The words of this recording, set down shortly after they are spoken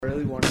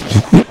really want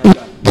to talk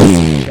about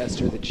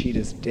Chester the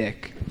Cheetah's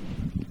dick.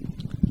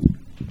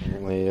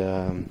 Apparently,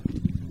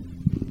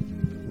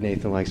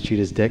 Nathan likes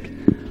Cheetah's dick.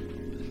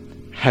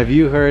 Have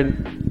you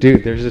heard,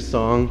 dude? There's a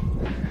song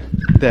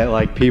that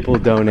like people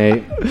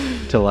donate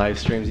to live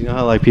streams. You know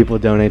how like people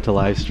donate to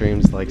live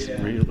streams like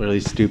really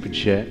stupid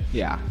shit.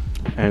 Yeah.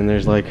 And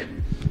there's like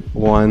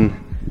one.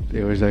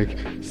 It was like,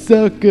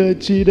 suck a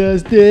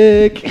cheetah's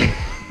dick.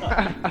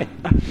 I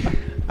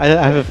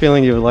have a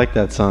feeling you would like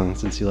that song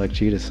since you like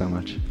cheetahs so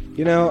much.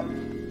 You know,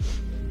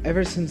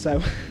 ever since I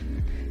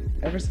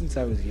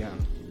was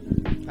young,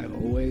 I've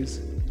always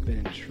been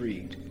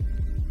intrigued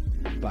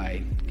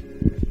by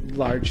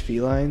large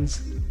felines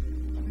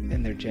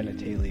and their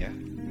genitalia.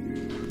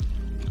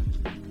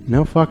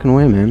 No fucking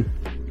way, man.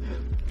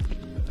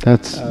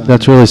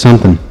 That's really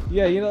something.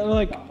 Yeah, you know,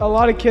 like a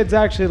lot of kids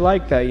actually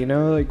like that. You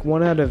know, like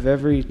 1 out of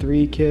every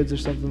 3 kids or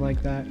something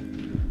like that.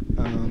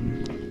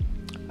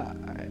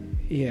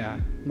 Yeah,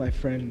 my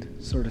friend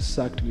sort of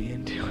sucked me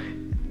into it.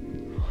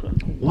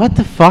 What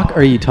the fuck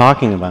are you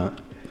talking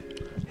about?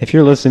 If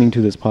you're listening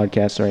to this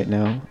podcast right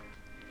now,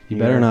 You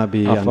better not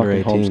be a under fucking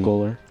 18.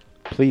 homeschooler.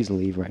 Please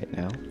leave right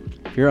now.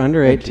 If you're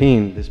under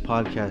 18, this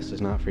podcast is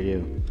not for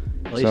you.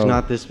 At least So-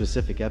 not this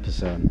specific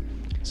episode.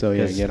 So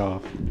yeah, 'Cause- get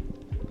off.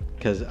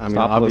 Because, I mean,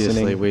 Stop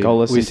obviously, listening. Go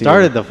listen we to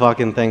started your- the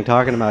fucking thing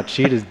talking about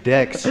cheetahs'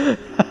 dicks.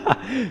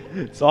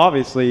 So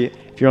obviously,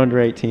 if you're under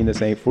 18, this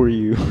ain't for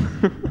you.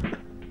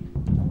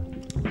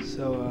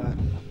 So,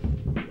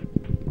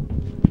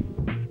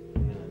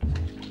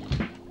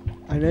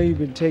 I know you've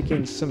been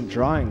taking some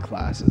drawing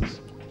classes.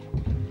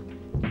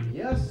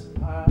 Yes,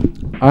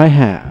 I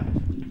have.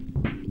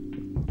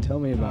 Tell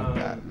me about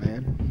that,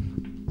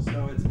 man.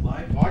 So it's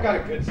life. Oh, I got a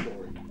good story.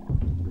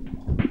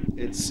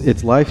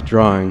 It's life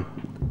drawing.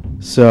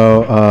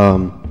 So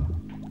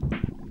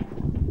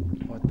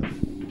what the?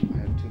 I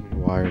have too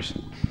many wires.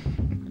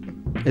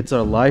 It's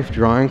a life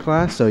drawing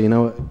class. So you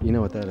know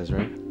what that is,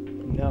 right?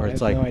 No, Or I it's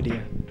have like- no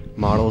idea.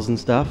 Models and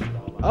stuff.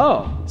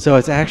 Oh, So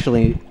it's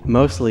actually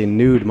mostly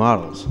nude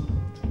models.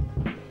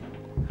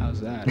 how's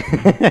that?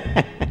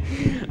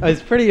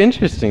 It's pretty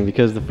interesting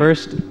because the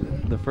first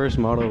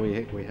model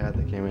we had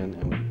that came in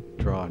and we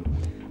drawed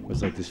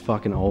was like this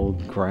fucking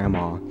old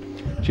grandma.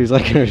 She was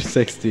like in her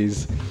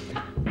 60s.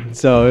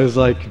 So it was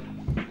like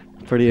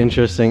pretty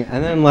interesting.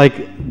 And then like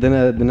the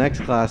next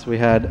class we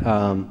had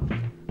a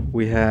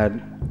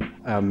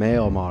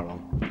male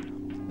model.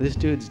 This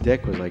dude's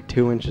dick was like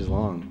 2 inches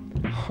long.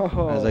 I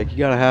was like, you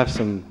gotta have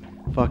some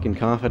fucking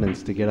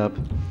confidence to get up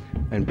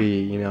and be,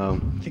 you know,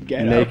 To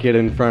get naked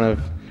in front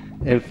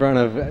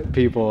of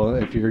people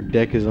if your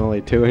dick is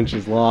only 2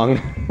 inches long.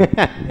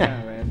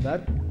 Yeah, man,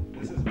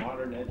 This is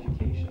modern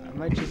education. I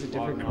might choose a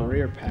different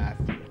career path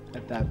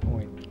at that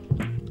point.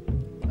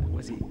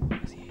 Was he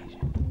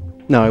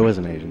Asian? No, he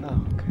wasn't Asian.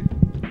 Oh, okay.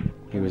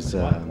 He was.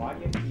 Why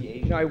can't he be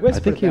Asian? No, I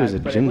whispered think he was a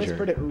but ginger. I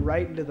whispered it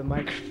right into the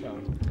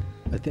microphone.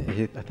 I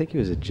think he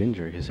was a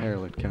ginger. His hair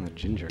looked kind of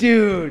ginger.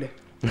 Dude,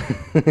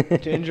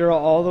 ginger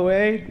all the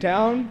way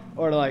down,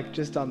 or like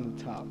just on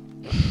the top?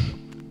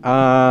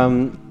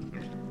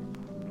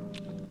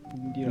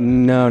 You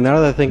don't No. Now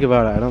that I think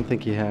about it, I don't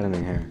think he had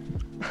any hair.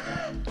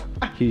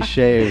 He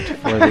shaved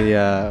for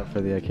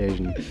the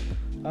occasion.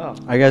 Oh,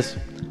 I guess.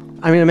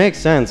 I mean, it makes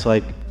sense.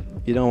 Like,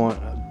 you don't want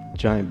a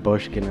giant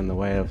bush getting in the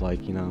way of,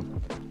 like, you know,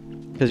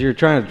 because you're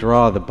trying to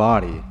draw the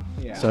body.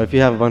 Yeah. So if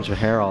you have a bunch of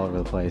hair all over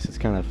the place, it's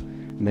kind of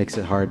makes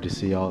it hard to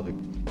see all the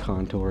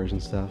contours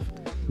and stuff,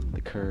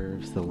 the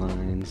curves, the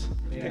lines.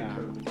 yeah.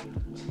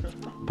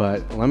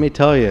 But let me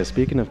tell you,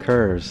 speaking of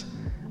curves,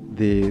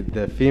 the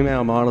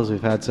female models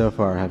we've had so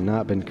far have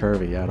not been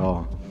curvy at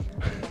all.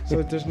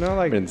 So there's no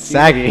like Been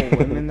saggy. beautiful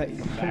women that you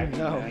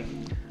know.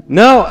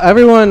 No,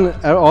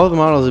 all the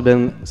models have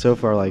been so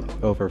far like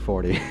over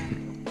 40.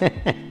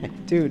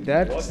 Dude,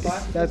 that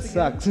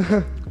sucks.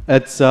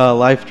 It's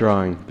life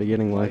drawing,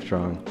 beginning life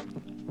drawing.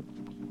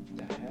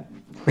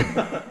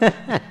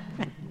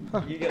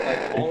 You get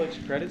like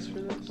college credits for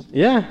this?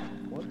 Yeah.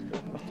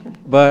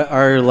 But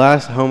our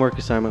last homework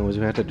assignment was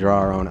we had to draw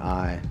our own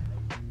eye.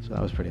 So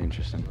that was pretty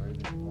interesting.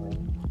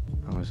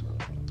 I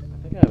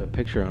think I have a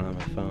picture on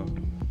my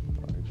phone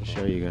to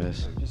show you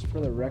guys. Just for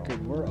the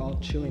record, we're all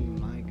chewing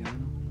my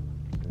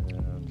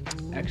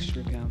gum.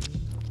 Extra gum.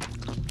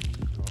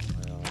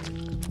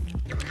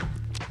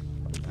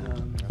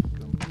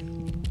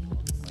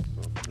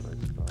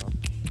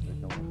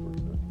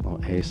 A little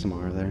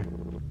ASMR there.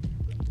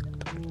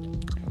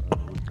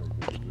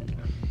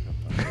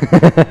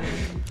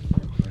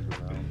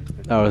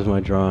 That was my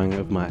drawing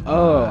of my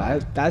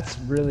eye. That's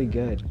really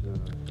good.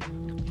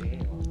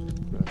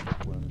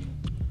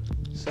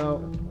 So,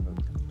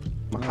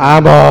 My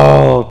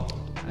eyeball!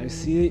 I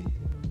see.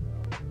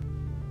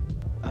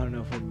 I don't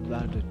know if I'm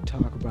allowed to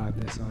talk about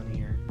this on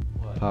here,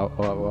 What?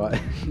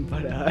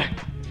 but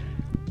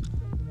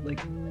like,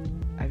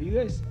 have you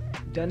guys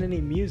done any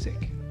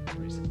music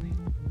recently?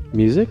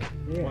 Music?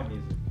 Yeah.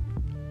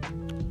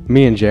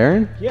 Me and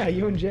Jaren? Yeah,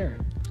 you and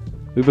Jared.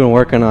 We've been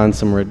working on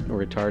some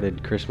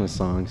retarded Christmas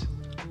songs.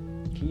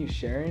 Can you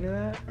share any of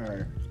that,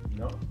 or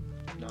No.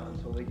 Not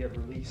until they get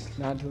released.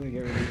 Not until they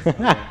get released.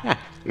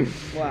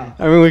 Okay. Wow.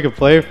 I mean, we could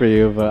play it for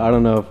you, but I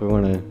don't know if we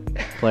want to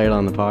play it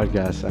on the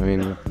podcast. I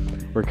mean,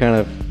 we're kind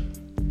of.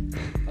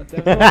 I'll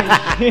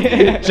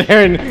definitely-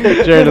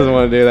 Jaron doesn't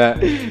want to do that.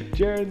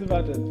 Jaren's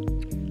about to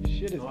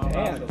shit his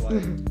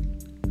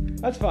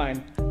pants. That's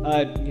fine.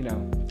 You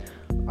know,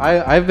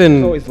 I've it's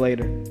been always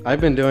later.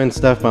 doing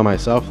stuff by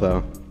myself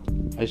though.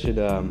 I should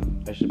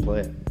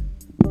play it.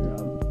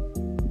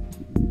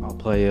 I'll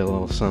play you a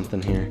little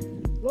something here.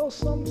 Little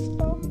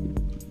something.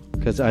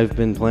 Because I've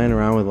been playing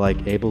around with like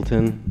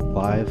Ableton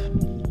Live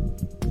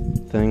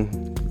thing.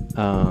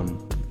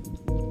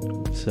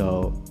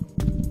 So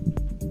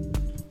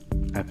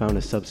I found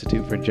a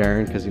substitute for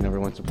Jaron because he never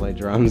wants to play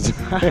drums.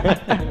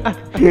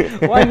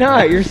 Why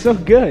not? You're so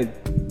good.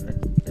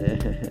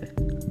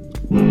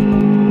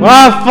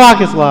 Ah,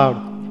 fuck, it's loud.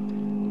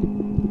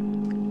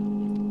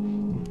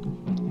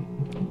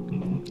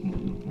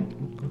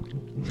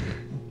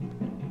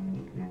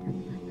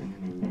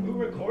 Who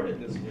recorded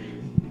this for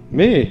you?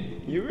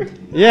 Me? You were?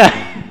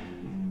 Yeah.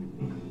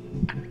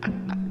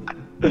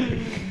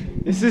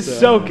 This is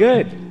so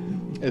good.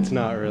 It's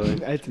not really.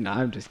 It's not.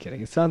 I'm just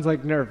kidding. It sounds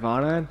like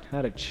Nirvana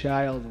had a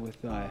child with.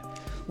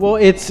 Well,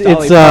 it's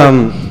Dolly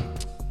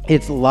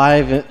it's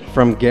live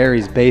from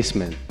Gary's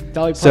basement.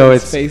 Dolly So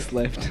Parton's it's-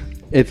 facelift.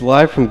 It's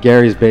live from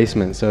Gary's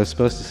basement, so it's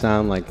supposed to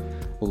sound like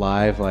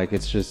live, like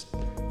it's just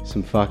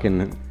some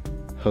fucking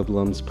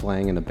hoodlums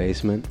playing in a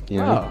basement, you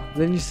know? Oh,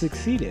 then you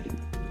succeeded.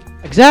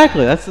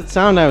 Exactly, that's the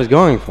sound I was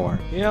going for.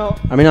 You know.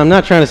 I mean, I'm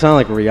not trying to sound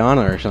like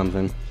Rihanna or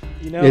something.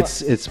 You know.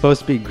 It's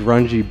supposed to be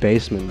grungy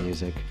basement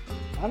music.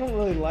 I don't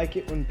really like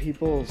it when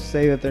people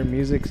say that their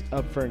music's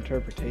up for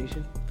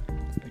interpretation,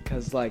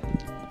 because like,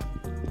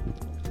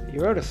 you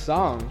wrote a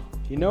song,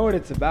 you know what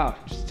it's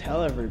about. Just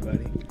tell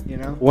everybody, you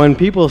know. When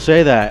people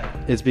say that,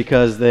 it's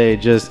because they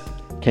just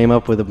came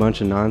up with a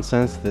bunch of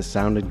nonsense that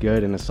sounded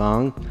good in a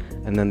song,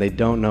 and then they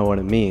don't know what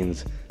it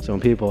means. So when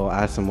people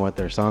ask them what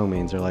their song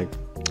means, they're like,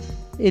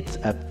 it's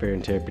up for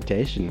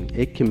interpretation.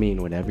 It can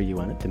mean whatever you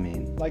want it to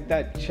mean. Like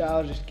that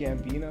Childish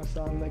Gambino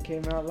song that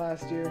came out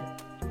last year.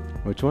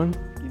 Which one?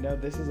 You know,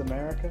 This Is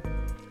America.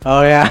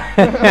 Oh,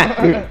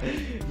 yeah.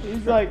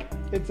 He's like,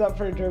 it's up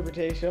for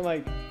interpretation. I'm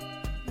like,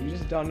 you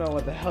just don't know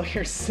what the hell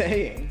you're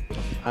saying.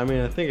 I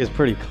mean, I think it's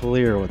pretty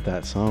clear what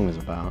that song is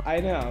about. I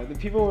know. The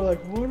people were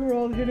like, what are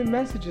all the hidden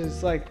messages?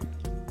 It's like,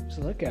 just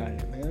look at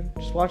it, man.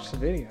 Just watch the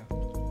video.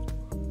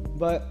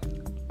 But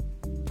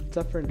it's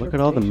up for interpretation. Look at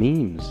all the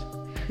memes.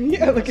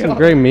 Yeah, look at Some all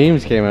great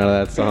memes came out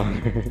of that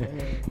song.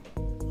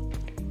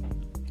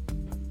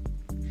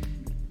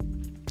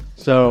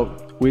 So,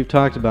 we've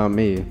talked about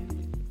me.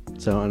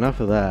 So, enough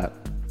of that.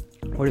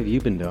 What have you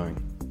been doing?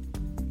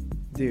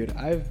 Dude,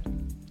 I've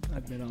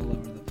been all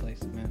over the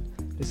place, man.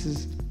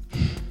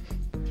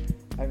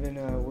 I've been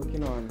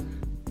working on,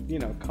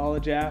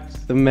 college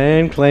apps. The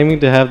man claiming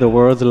to have the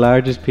world's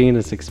largest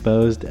penis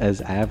exposed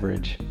as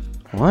average.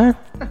 What?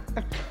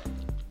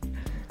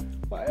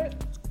 What?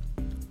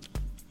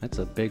 That's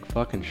a big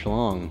fucking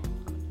schlong.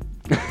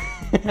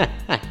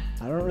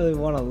 I don't really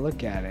want to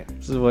look at it.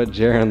 This is what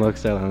Jaron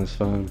looks at on his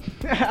phone.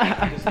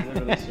 I just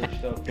literally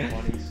searched up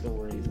funny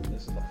stories, and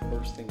this is the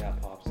first thing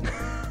that pops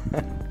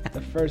up.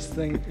 The first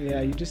thing,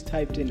 yeah, you just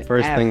typed in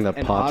First F thing that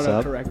and pops up?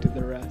 auto-corrected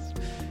the rest.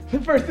 The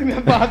first thing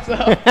that pops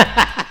up.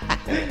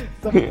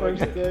 It's the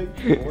first thing.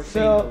 14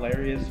 So,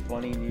 hilarious,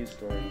 funny news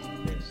stories you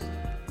missed.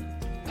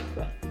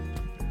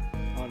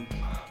 on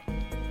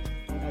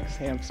X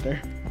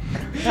Hamster.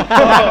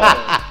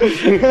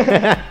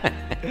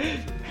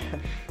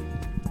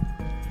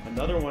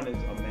 Another one is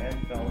a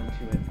man fell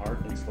into an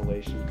art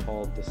installation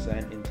called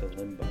Descent into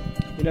Limbo.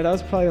 That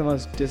was probably the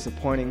most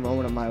disappointing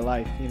moment of my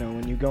life.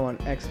 When you go on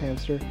X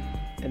Hamster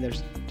and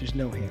there's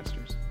no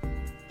hamsters.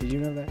 Did you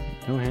know that?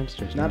 No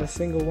hamsters. Not no. a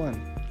single one.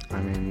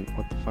 I mean,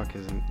 what the fuck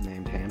is it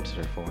named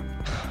hamster for?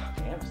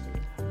 Hamster.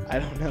 I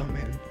don't know,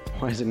 man.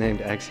 Why is it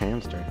named X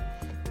hamster?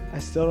 I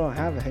still don't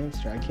have a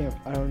hamster.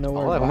 I don't know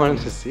where. All I to buy wanted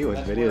one. to see was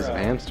That's videos where, of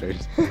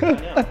hamsters. I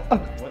know.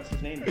 What's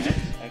his name?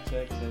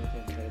 XX.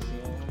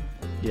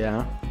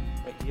 Yeah.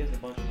 Like, he has a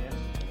bunch of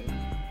hamsters,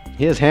 right?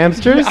 He has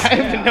hamsters? I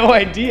have no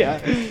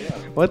idea. Yeah.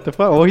 What the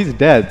fuck? Well, he's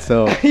dead,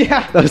 so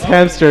Yeah. those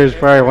hamsters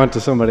probably went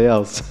to somebody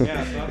else.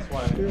 Yeah, so that's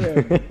why.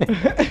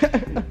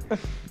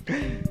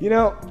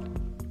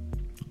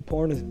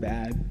 Porn is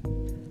bad.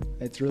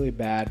 It's really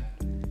bad,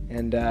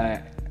 and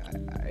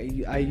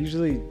I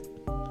usually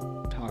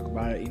talk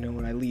about it.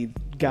 When I lead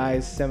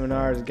guys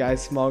seminars,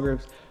 guys small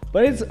groups,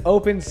 but it's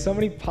opened so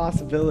many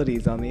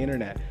possibilities on the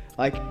internet.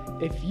 Like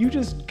if you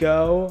just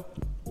go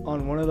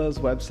on one of those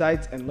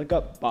websites and look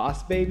up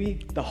Boss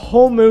Baby, the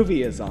whole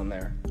movie is on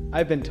there.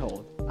 I've been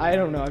told. I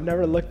don't know. I've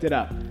never looked it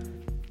up.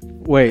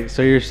 Wait,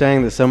 so you're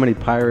saying that somebody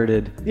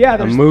pirated Yeah, a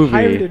there's movie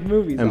pirated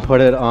movies and on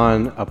put it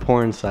on a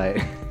porn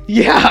site?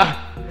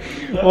 Yeah.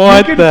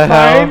 What You can the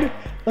hell? find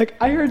Like,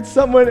 I heard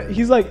someone,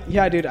 he's like,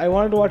 yeah, dude, I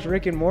wanted to watch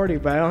Rick and Morty,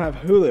 but I don't have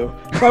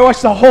Hulu. So I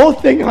watched the whole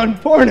thing on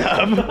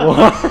Pornhub.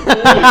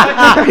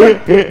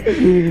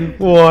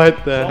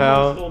 What the Someone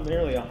hell? stole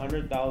nearly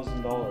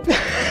 $100,000 of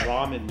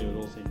ramen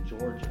noodles in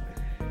Georgia.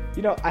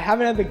 You know, I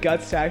haven't had the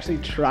guts to actually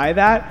try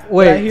that. but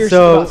Wait, I hear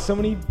so about so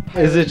many.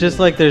 Is it just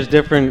like there's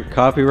different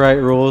copyright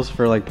rules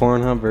for like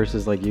Pornhub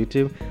versus like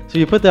YouTube? So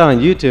you put that on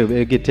YouTube,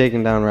 it'd get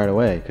taken down right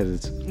away because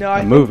it's No, a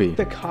I movie. think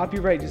the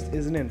copyright just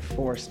isn't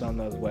enforced on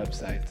those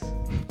websites.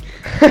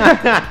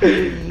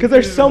 Because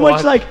there's so much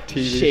watch like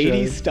TV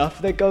shady shows.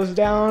 stuff that goes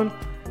down.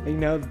 And, you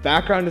know, the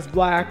background is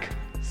black,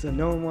 so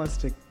no one wants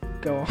to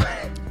go on.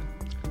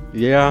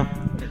 Yeah.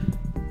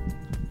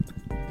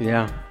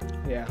 Yeah,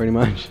 Yeah. pretty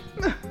much.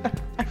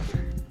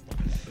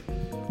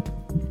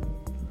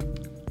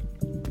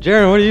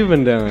 Jaron, what have you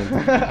been doing?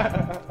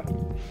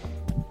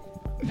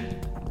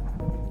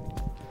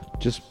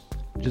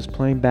 Just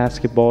playing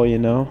basketball, you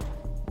know.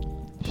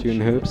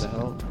 Shooting hoops?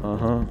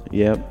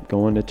 Yep.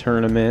 Going to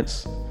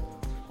tournaments.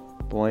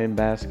 Playing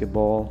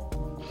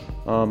basketball.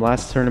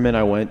 Last tournament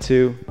I went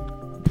to,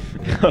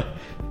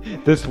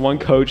 this one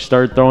coach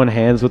started throwing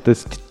hands with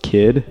this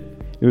kid.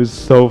 It was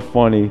so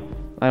funny.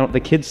 The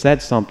kid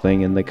said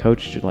something, and the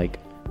coach like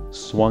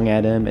swung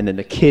at him, and then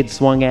the kid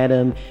swung at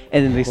him,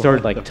 and then they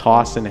started like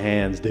tossing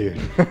hands, dude.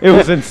 It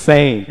was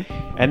insane.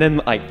 And then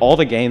like all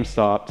the game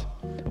stopped.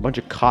 A bunch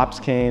of cops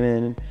came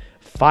in.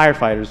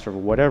 Firefighters for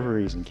whatever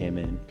reason came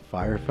in.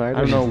 Firefighters?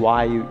 I don't know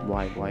why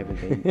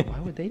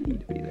would they need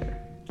to be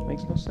there? It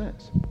makes no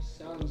sense.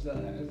 Sounds,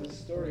 as the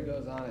story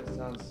goes on, it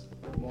sounds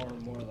more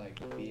and more like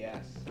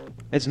BS.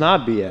 It's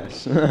not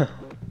BS.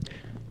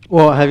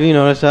 Well, have you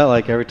noticed that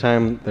like every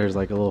time there's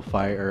like a little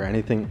fight or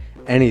anything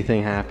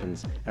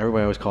happens,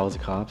 everybody always calls the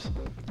cops?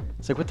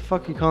 It's like, what the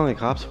fuck are you calling the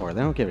cops for? They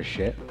don't give a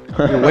shit.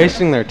 You're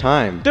wasting their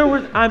time.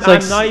 I'm It's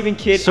like, not even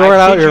kidding. Sort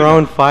out your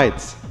own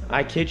fights.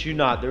 I kid you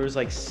not. There was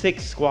like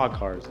 6 squad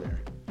cars there.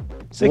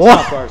 6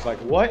 What? squad cars. Like,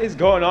 what is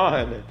going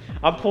on?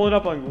 I'm pulling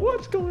up on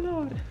what's going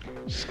on.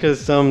 Just because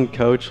some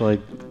coach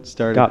like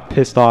started. Got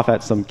pissed off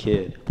at some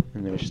kid,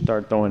 and they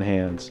start throwing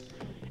hands.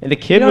 And the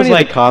You kid don't was need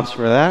like the cops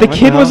for that. The What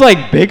kid was hell?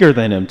 like bigger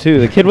than him too.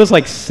 The kid was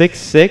like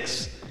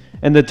 6'6",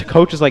 and the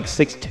coach was like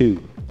 6'2".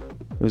 It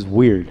was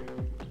weird.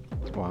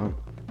 Wow.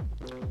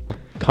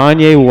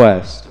 Kanye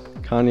West.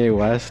 Kanye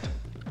West.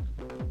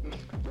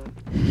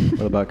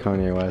 What about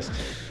Kanye West?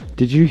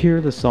 Did you hear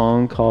the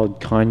song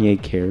called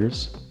Kanye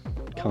Cares?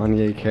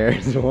 Kanye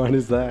cares. What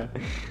is that?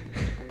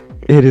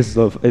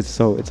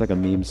 It's like a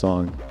meme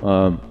song.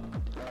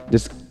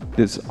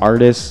 This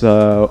artist,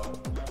 I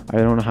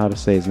don't know how to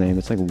say his name.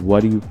 It's like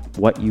what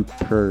you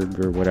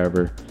purred or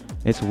whatever.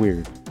 It's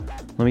weird.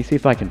 Let me see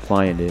if I can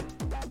find it.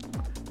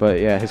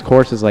 But yeah, his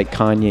chorus is like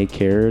Kanye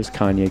cares.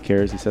 Kanye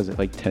cares. He says it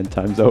like 10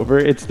 times over.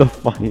 It's the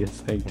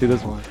funniest thing to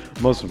this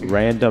most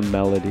random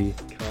melody.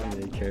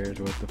 Kanye cares.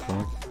 What the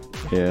fuck?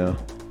 Yeah.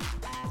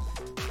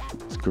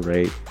 It's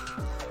great.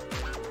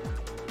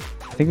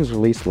 I think it was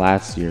released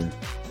last year.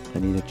 I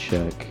need to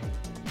check.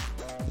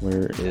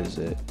 Where is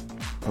it?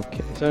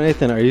 Okay. So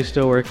Nathan, are you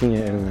still working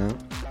at In-N-Out?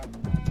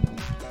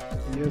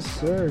 Yes,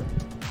 sir.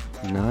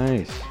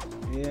 Nice.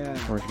 Yeah.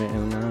 Working at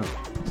In-N-Out.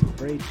 It's a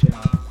great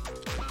job.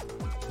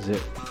 Is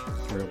it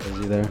real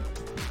busy there?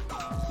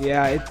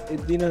 Yeah,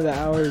 it you know, the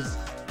hours,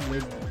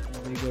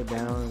 they go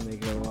down and they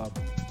go up.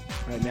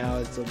 Right now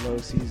it's a low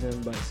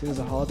season, but as soon as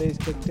the holidays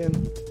kick in,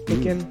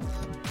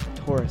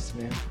 tourists,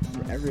 man,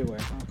 they're everywhere.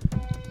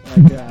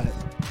 Like,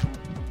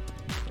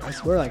 I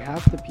swear, like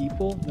half the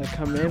people that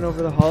come in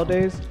over the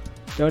holidays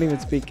don't even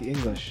speak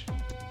English.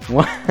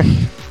 What?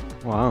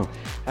 Wow.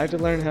 I have to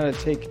learn how to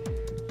take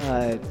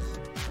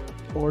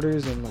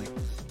orders in like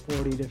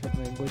 40 different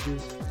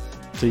languages.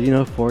 So you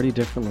know 40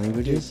 different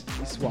languages?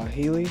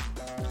 Swahili.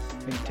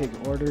 I can take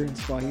an order in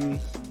Swahili.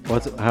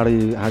 How do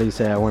you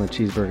say I want a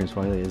cheeseburger in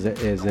Swahili? Is it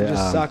You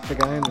just sock the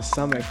guy in the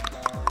stomach.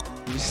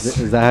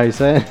 is that how you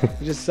say it?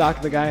 You just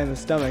sock the guy in the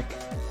stomach,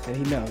 and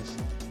he knows.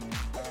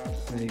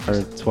 And he Are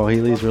just-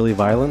 Swahilis really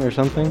violent or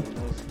something?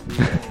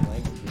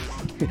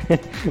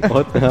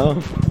 What the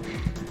hell?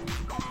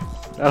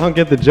 I don't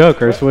get the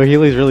joke. Are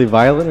Swahilis really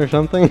violent or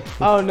something?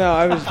 Oh no,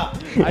 I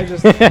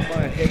just want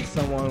to hit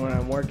someone when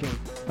I'm working.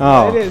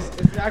 Oh. It is.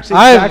 It's actually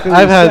exactly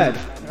what you said.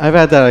 I've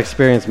had that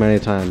experience many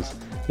times.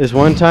 This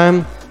one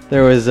time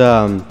there was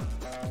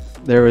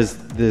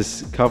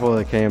this couple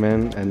that came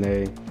in and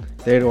they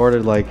had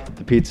ordered like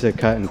the pizza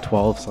cut in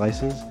 12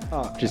 slices,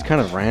 Oh, which is kind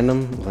of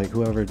random. Like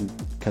whoever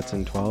cuts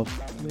in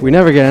 12, we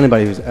never get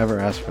anybody who's ever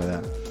asked for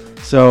that.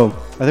 So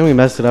I think we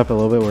messed it up a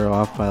little bit. We were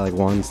off by like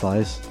one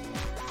slice,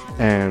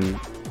 and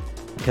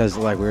because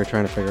like we were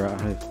trying to figure out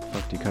how the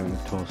fuck do you cut in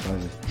 12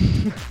 slices.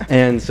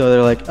 And so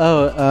they're like,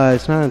 oh,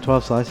 it's not in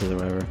 12 slices or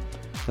whatever.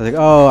 I was like,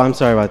 oh, I'm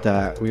sorry about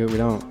that. We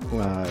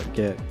don't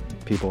get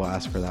people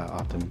ask for that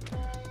often.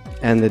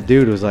 And the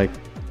dude was like,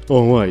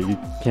 oh, what? You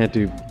can't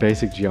do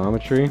basic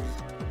geometry?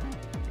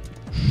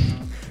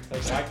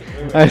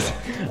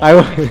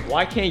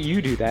 Why can't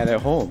you do that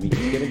at home? You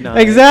just get a knife.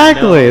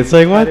 Exactly. No, It's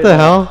like, cut what it the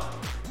out. hell?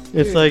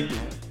 It's like,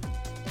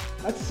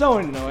 that's so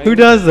annoying. who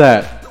does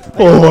that?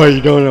 Oh,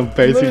 you don't know I'm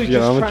basic literally just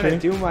trying geometry? to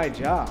do my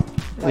job.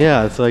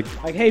 Yeah, it's like,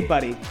 Like, hey,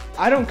 buddy,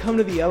 I don't come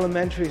to the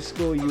elementary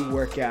school you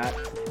work at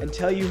and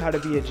tell you how to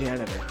be a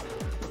janitor.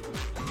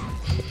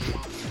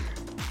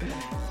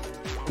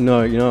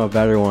 no, you know a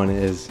better one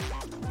is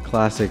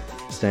classic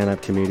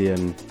stand-up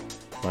comedian,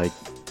 like,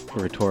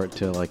 retort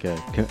to like a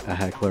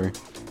heckler.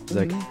 It's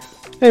like,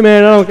 hey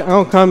man, I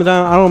don't come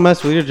down, I don't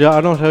mess with your job,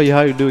 I don't tell you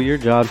how you do your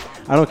job.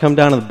 I don't come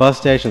down to the bus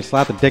station,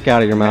 slap the dick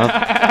out of your mouth.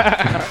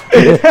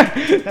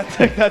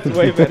 That's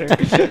way better.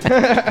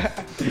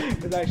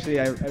 But actually,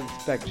 I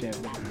respect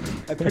Champion.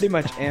 I pretty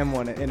much am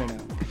one at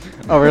In-N-Out.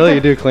 Oh really?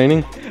 You do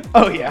cleaning?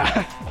 Oh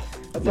yeah,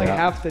 that's like Yeah.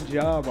 half the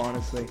job,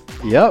 honestly.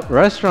 Yep,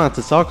 restaurants,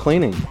 it's all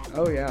cleaning.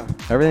 Oh yeah.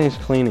 Everything's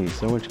cleaning,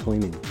 so much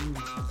cleaning.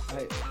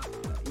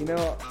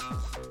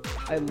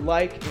 I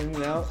like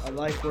In-N-Out. I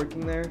like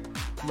working there,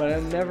 but I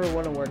never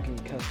want to work in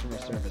customer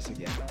service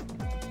again.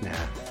 Nah.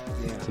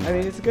 Yeah. I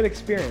mean, it's a good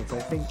experience. I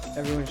think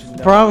everyone should know.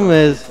 The problem what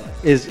is,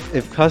 it's like.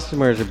 if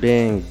customers are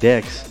being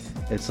dicks,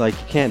 it's like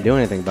you can't do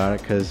anything about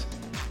it because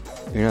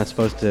you're not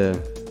supposed to,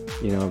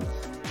 you know,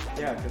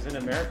 Yeah, because in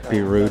America,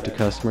 be rude to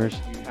customers.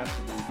 You have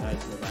to be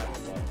nice no matter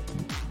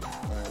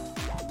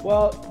what.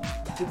 Well,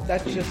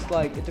 that's just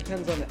like, it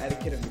depends on the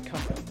etiquette of the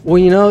company. Well,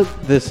 you know,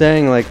 the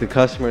saying like the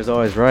customer is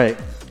always right,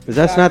 but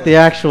that's not the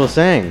actual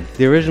saying.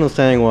 The original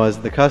saying was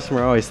the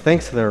customer always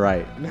thinks they're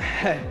right.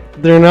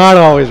 They're not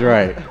always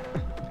right.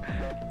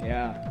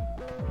 Yeah.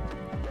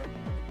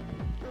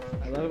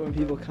 I love it when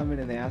people come in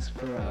and they ask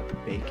for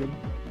bacon.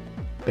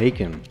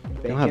 Bacon.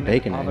 You don't have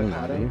bacon in that,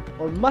 avocado, do you?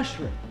 or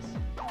mushrooms.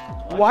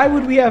 Why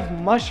would we have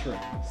mushrooms?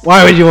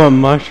 Why would you want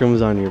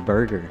mushrooms on your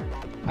burger?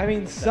 I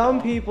mean,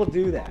 some people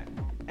do that,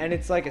 and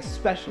it's like a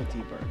specialty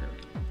burger.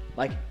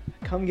 Like,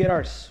 come get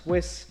our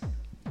Swiss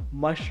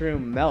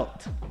mushroom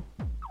melt,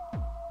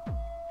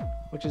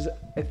 which is,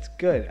 it's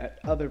good at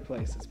other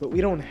places, but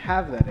we don't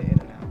have that at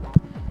In-N-Out.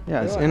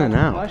 Yeah, We it's don't In and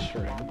have Out.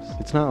 Mushrooms.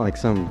 It's not like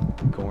some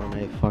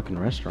gourmet fucking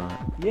restaurant.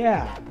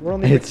 Yeah, we're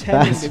only It's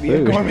pretending fast to be a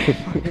food. gourmet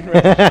fucking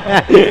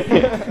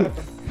restaurant.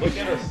 Look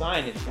at our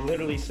sign. It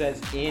literally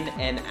says in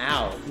and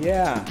out.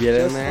 Yeah, Get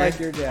just in there, like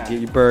your dad.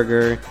 get your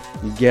burger,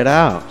 you get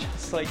out.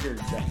 Just like your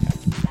dad.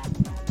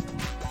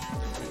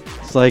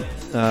 It's like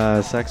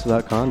sex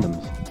without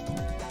condoms.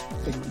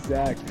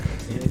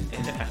 Exactly. In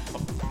and out.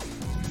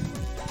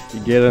 You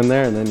get in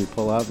there and then you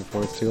pull out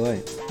before it's too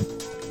late.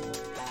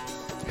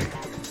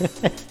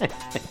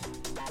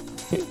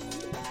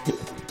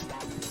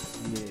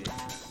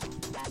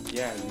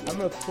 Yeah. I'm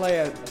gonna play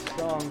a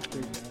song for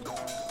you.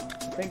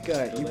 I think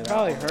you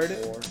probably heard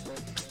it.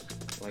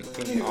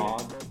 Like being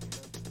odd.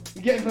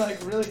 You're getting like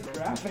really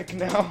graphic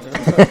now.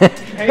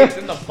 Hey, it's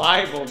in the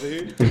Bible,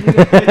 dude. They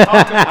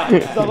talk about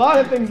There's that. a lot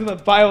of things in the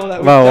Bible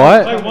that we About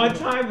don't what? Like one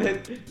time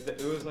that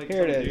it was like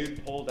Here some it is.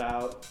 dude pulled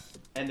out,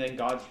 and then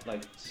God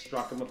like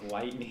struck him with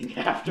lightning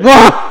after.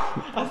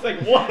 Ah! I was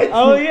like, what?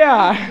 Oh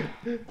yeah.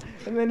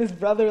 And then his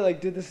brother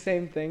like did the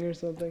same thing or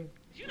something.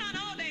 You know,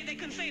 all day they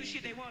couldn't say the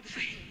shit they wanted to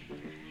say.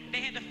 They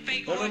had to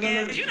fake No,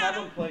 orgasms. just You have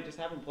know, him play. Just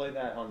have him play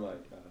that on like.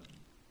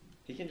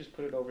 He can just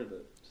put it over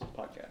the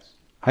podcast.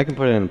 I can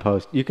put it in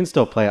post. You can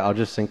still play it. I'll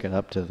just sync it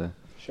up to the.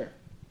 Sure.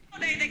 all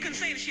day they couldn't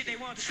say the shit they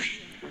wanted to say.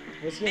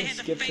 Let's They gonna had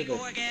to skip to fake the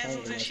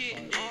orgasms and shit.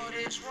 All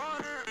this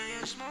water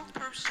and smoke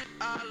perp shit,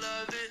 I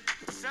love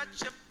it.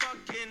 Such a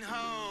fucking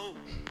hoe.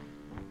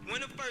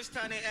 When the first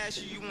time they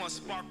asked you want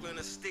sparkling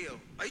or still?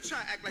 Are you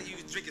trying to act like you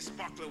was drinking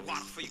sparkling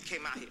water before you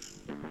came out here?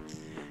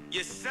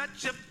 You're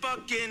such a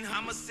fucking,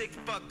 I'm a sick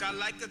fuck, I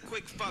like a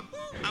quick fuck.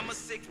 I'm a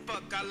sick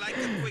fuck, I like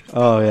a quick fuck.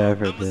 Oh, yeah, I've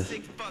heard I'm a this.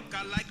 sick fuck,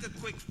 I like a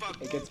quick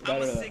fuck. It gets I'm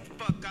better, a though. sick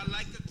fuck, I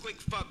like a quick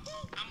fuck.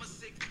 I'm a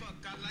sick fuck,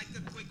 I like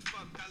a quick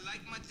fuck. I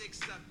like my dick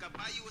suck. I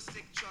buy you a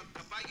sick truck.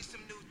 I buy you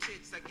some new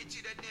tits. I get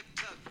you that nip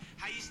tuck.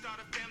 How you start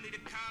a family, the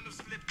condom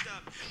slipped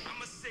up.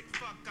 I'm a sick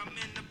fuck, I'm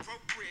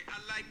inappropriate. I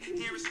like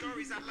hearing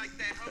stories, I like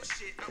that whole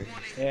shit. I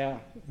wanna Yeah.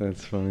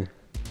 That's funny.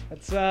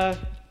 That's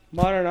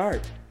modern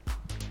art.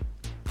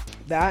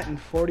 That and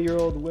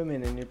 40-year-old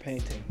women in your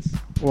paintings.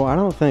 Well, I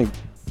don't think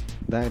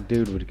that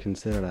dude would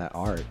consider that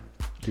art.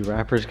 Do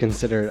rappers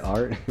consider it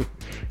art?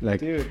 Like,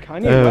 Dude,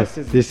 Kanye "Oh, West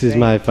is this is insane."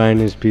 my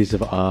finest piece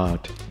of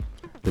art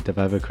that I've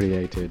ever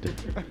created.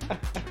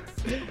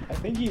 I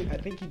think he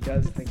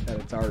does think that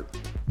it's art.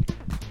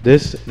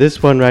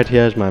 This one right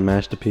here is my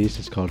masterpiece.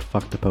 It's called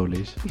 "Fuck the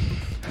Police."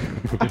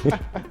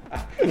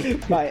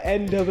 By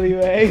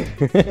NWA.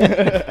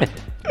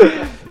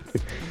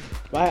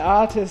 My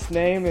artist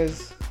name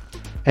is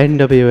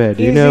NWA.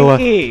 Do you know what?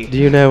 Eazy-E. Do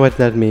you know what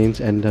that means?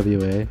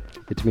 NWA.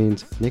 It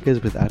means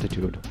niggas with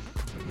attitude.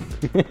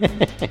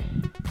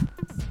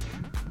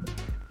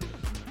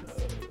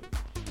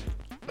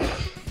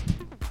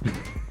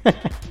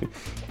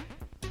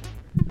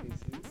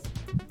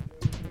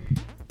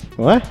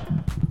 What?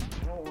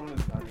 I don't want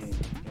to. I mean,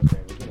 okay,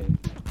 we're getting.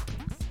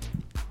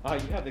 Oh, you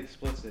have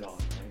explicit on,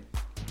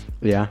 right?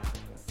 Yeah.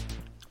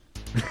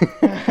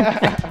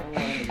 I don't want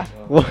any,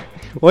 What?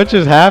 What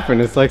just happened?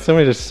 It's like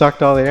somebody just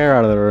sucked all the air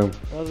out of the room.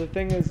 Well, the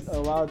thing is, a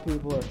lot of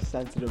people are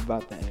sensitive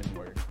about the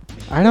N-word.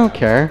 I don't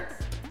care.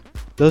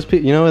 Those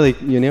people, you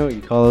know what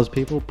you call those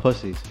people?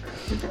 Pussies.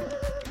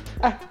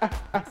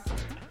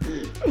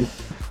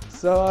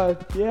 So,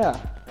 yeah.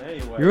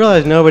 Anyway. You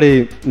realize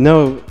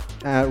no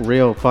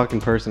real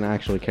fucking person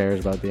actually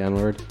cares about the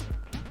N-word?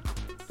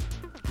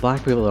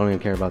 Black people don't even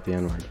care about the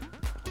N-word.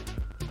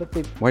 But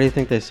they, Why do you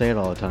think they say it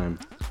all the time?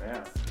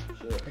 Yeah,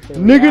 shit. they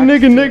Nigga,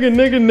 react nigga, to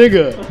nigga,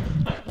 nigga,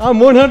 nigga. I'm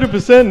 100%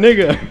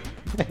 nigga.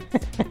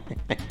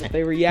 it.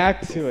 They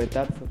react to it.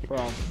 That's the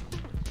problem.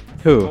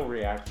 Who? Don't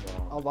react wrong.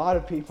 A lot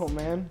of people,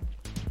 man.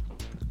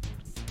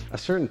 A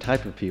certain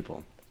type of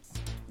people.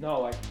 No,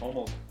 like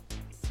almost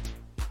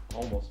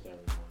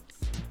everyone.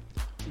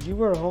 You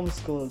were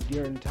homeschooled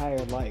your entire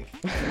life.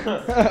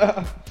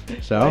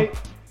 So? Right?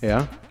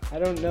 Yeah? I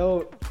don't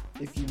know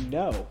if you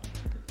know.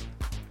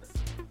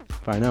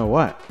 If I know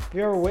what? Have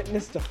you ever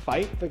witnessed a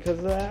fight because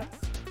of that?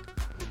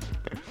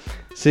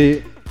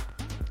 See...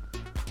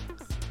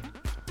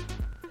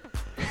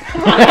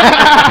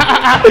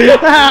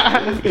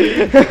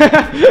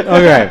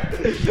 Okay.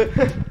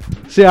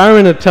 See, I'm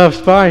in a tough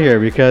spot here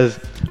because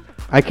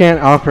I can't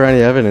offer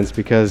any evidence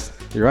because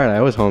you're right,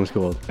 I was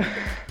homeschooled.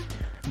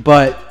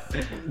 But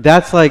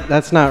that's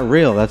not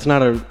real. That's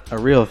not a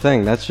real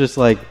thing. That's just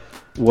like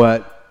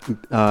what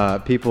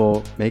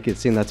people make it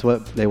seem. That's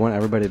what they want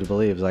everybody to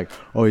believe. It's like,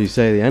 oh, you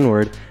say the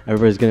N-word,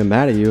 everybody's getting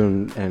mad at you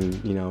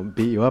and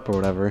beat you up or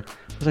whatever.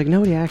 It's like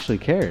nobody actually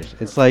cares.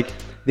 It's like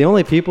the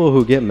only people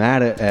who get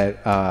mad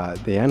at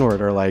the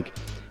N-word are like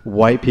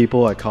white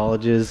people at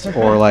colleges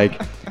or like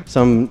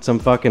some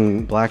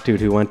fucking black dude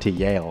who went to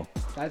Yale.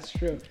 That's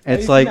true. It's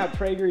Have you like- seen that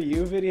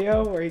PragerU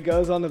video where he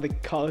goes onto the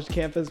college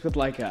campus with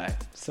like a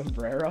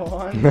sombrero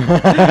on?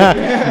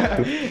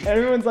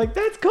 Everyone's like,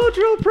 "That's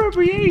cultural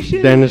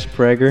appropriation." Dennis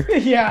Prager,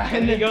 yeah, And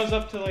and he then, goes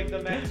up to like the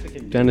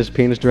Mexican dude. Dennis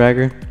Penis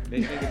Dragger.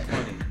 They think it's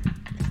funny.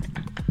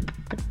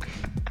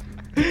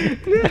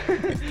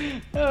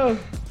 oh,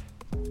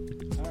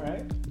 all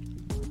right.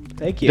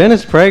 Thank you.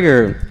 Dennis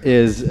Prager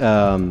is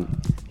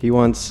he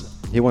wants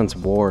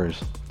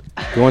wars.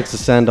 He wants to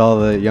send all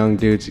the young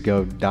dudes to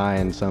go die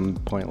in some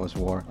pointless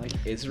war. Like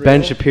Israel.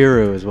 Ben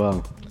Shapiro as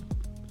well.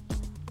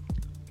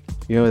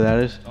 You know who that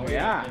is? Oh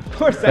yeah, of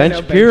course. I Ben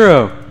know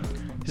Shapiro.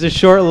 He's a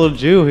short little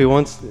Jew who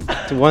wants to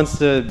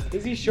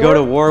Is he go to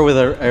short? war with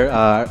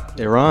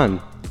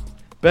Iran.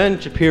 Ben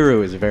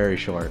Shapiro is very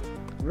short.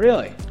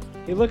 Really?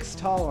 He looks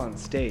tall on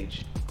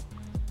stage.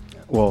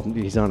 Well,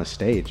 he's on a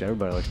stage.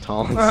 Everybody looks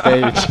tall on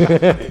stage.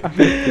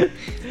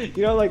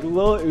 You know, like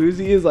Lil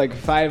Uzi is like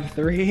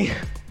 5'3".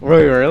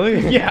 Wait,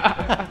 really?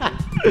 Yeah.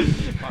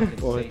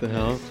 What the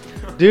hell?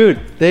 Dude,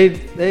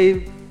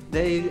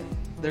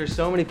 there's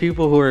so many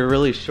people who are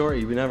really short,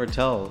 you would never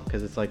tell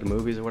because it's like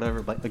movies or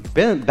whatever. Like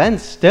Ben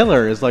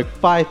Stiller is like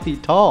 5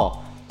 feet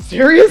tall.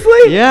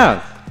 Seriously?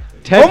 Yeah.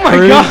 Ted Oh my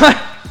Cruz, God.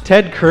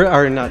 Ted Cruz,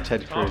 or not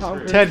Ted Cruz.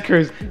 Tom Ted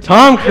Cruz.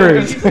 Tom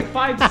Cruise. He's like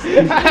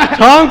 5'6".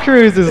 Tom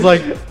Cruise is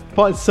like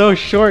so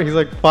short. He's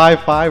like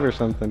 5'5" or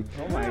something.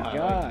 Oh my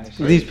gosh.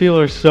 These people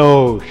are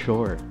so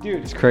short.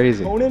 Dude, It's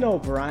crazy. Conan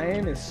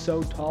O'Brien is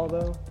so tall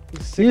though.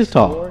 He's He is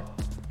tall. 6'4",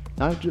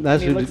 That's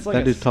and he looks like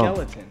that a dude's tall.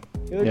 skeleton.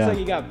 He looks Yeah. like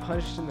he got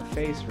punched in the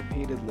face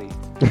repeatedly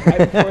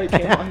right before he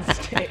came on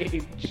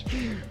stage.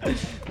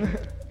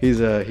 He's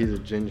a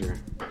ginger.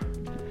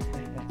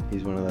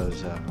 He's one of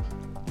those. I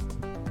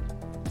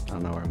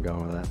don't know where I'm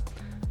going with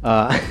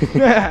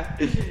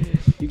that.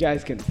 You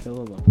guys can fill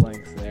in the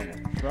blanks there.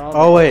 For all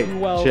Oh the wait,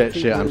 12 shit.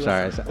 people I'm who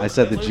sorry. listen. I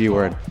said the G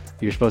word.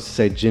 You're supposed to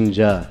say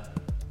jinja.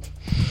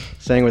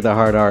 Saying with a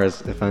hard R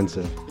is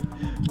offensive.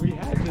 We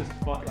had this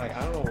fun, like,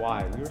 I don't know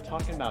why. We were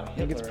talking about Hitler I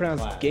think it's in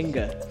pronounced class.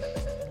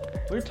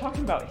 Ginga. We were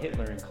talking about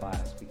Hitler in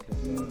class because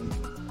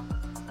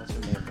what's her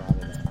name brought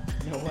it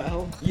up.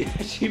 Noel? Yeah,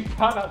 she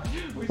brought up.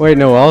 Wait,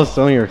 Noel's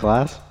still in your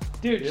class?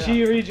 Dude, Yeah.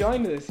 she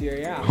rejoined this year,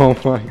 yeah. Oh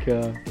my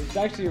god. It's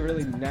actually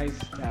really nice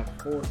to have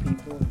 4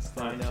 people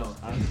instead I of know.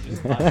 just I was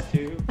just us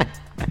two.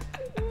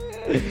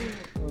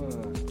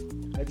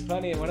 It's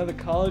funny, at one of the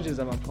colleges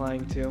I'm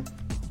applying to,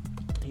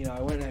 you know,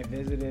 I went and I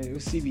visited, it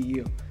was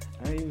CBU,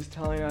 and he was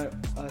telling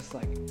us,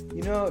 like,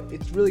 you know,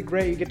 it's really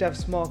great, you get to have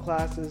small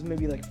classes,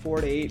 maybe like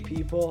 4 to 8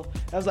 people.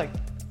 I was like,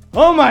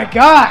 oh my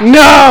god!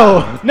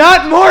 No!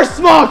 Not more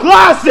small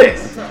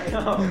classes!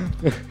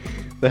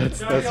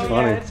 That's Yeah,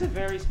 funny. it's a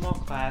very small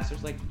class.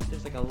 There's like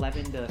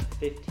 11 to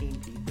 15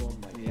 people.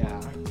 I'm like,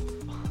 Yeah.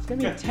 It's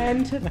gonna be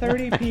 10 to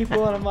 30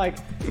 people, and I'm like,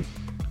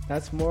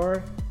 that's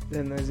more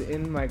than there's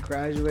in my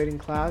graduating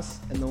class,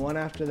 and the one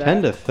after that.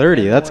 10 to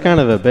 30. and the That's one kind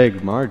of a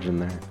big margin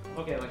there.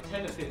 Okay, like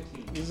 10 to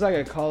 15. This is like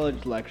a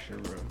college lecture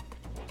room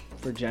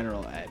for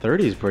general ed.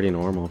 30 is pretty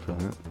normal for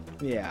that.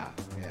 Yeah,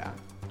 yeah.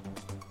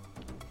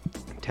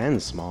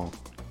 10's small.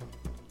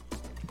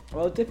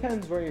 Well, it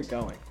depends where you're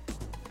going.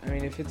 I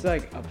mean, if it's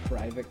like a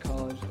private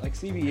college, like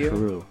CBU,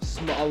 True.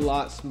 a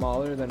lot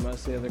smaller than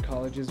most of the other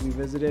colleges we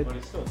visited. But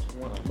it's still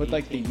 20. But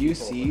like the 18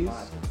 people in UCs,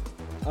 class.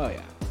 oh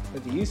yeah,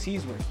 but the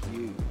UCs were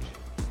huge.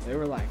 They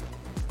were like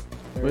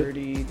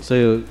 30.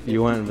 So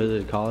you went and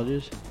visited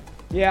colleges?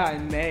 Yeah,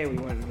 in May we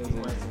went and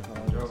visited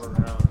some Drove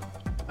colleges.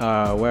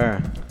 around.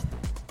 Where?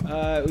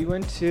 We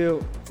went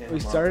to. Santa We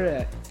Barbara. started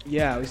at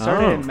Yeah, we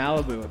started Oh. in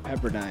Malibu at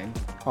Pepperdine.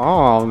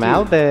 Oh,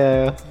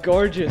 Malibu.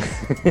 Gorgeous.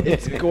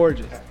 It's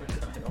gorgeous.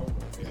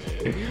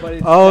 But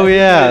it's Oh 70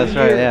 yeah, grand that's a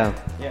right. year. Yeah.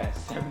 Yeah,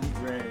 70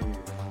 grand a year.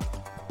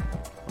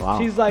 Wow.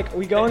 She's like,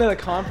 we go into the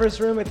conference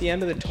room at the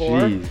end of the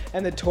tour, Jeez.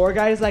 and the tour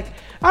guide is like,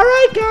 all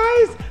right,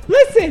 guys,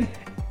 listen,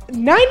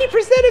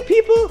 90% of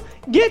people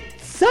get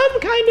some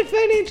kind of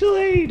financial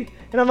aid.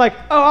 And I'm like,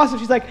 oh, awesome.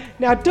 She's like,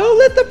 now don't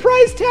let the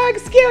price tag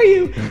scare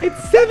you. It's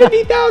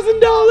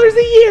 $70,000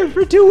 a year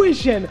for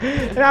tuition.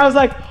 And I was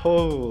like,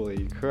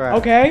 Holy crap.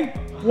 okay,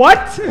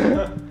 what?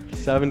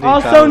 70.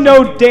 Also,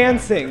 no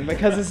dancing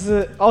because this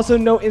is also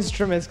no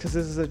instruments because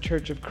this is a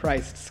Church of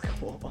Christ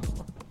school.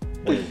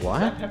 Wait,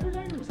 what?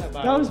 Pepperdine or was that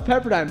That was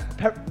Pepperdine.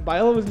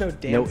 Biola was no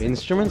dancing. No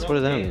instruments? What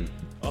does that mean?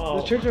 Oh.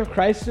 The Church of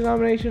Christ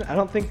denomination, I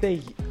don't think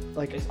they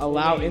like It's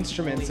allow only-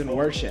 instruments only in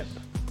vocals. worship.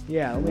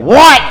 Yeah. Only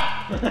What?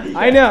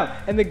 I know.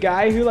 And the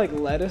guy who like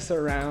led us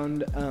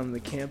around the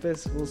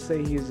campus, we'll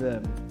say he's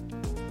a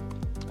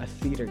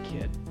theater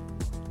kid.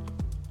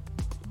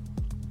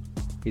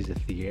 He's a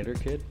theater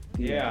kid?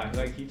 Yeah,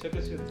 like he took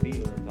us to the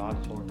theater in the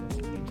auditorium.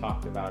 He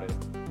talked about it.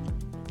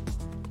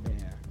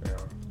 Yeah.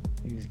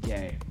 He was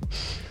gay.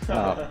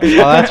 Oh,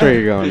 that's where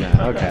you're going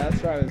now. Okay.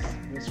 That's where I was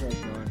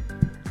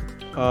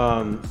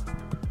going.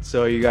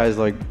 So you guys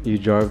like you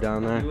drove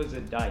down He there? was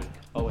a dyke.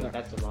 Oh wait,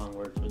 that's the wrong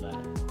word for that.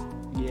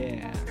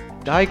 Yeah.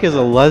 Dyke is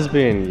a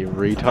lesbian, you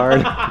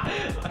retard.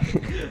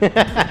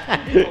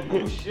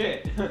 Oh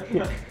shit.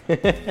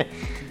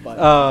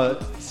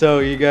 So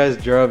you guys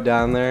drove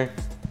down there.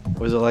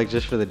 Was it like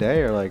just for the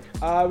day or like?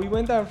 We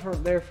went there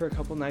for a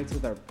couple nights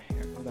with our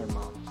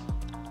moms.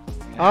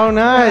 Oh,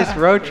 nice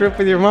road trip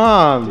with your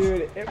mom.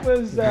 Dude, it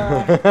was.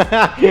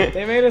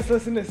 They made us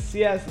listen to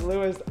C.S.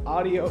 Lewis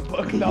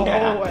audiobook the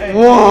whole way.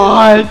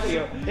 What?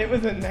 It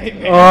was a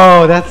nightmare.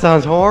 Oh, that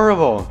sounds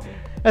horrible.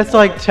 That's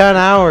like 10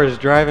 hours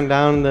driving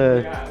down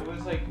the. Yeah, it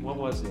was like, what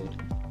was it?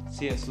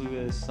 C.S.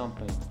 Lewis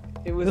something.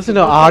 It was Listen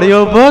the to book I was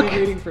supposed audiobook? to be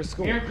reading for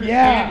school. Mere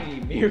Yeah.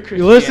 Christianity. Mere Christianity.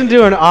 You listen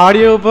to an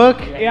audiobook?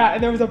 Yeah,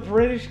 and there was a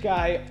British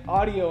guy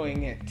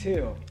audioing it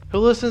too. Who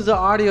listens to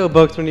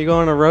audiobooks when you go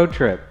on a road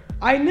trip?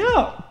 I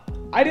know.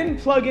 I didn't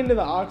plug into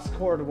the aux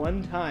cord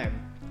one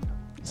time.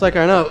 It's like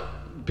I know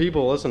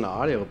people listen to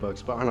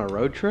audiobooks, but on a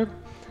road trip?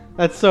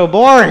 That's so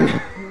boring.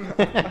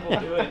 People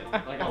do it.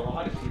 Like a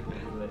lot of people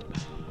do it.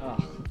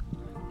 Ugh.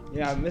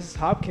 Yeah, Mrs.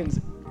 Hopkins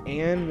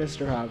and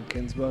Mr.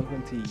 Hopkins both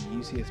went to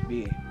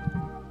UCSB.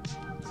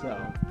 So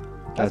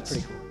that's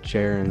pretty cool.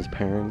 Sharon's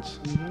parents,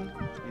 the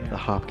Yeah.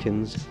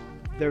 Hopkins.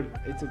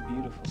 It's a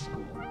beautiful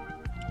school.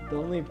 The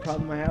only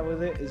problem I have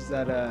with it is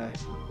that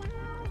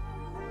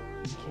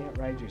you can't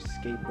ride your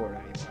skateboard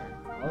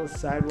anywhere. All the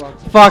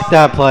sidewalks. Fuck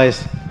that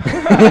place.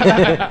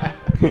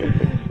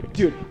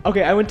 Dude,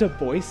 okay, I went to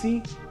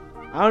Boise.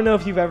 I don't know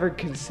if you've ever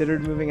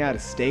considered moving out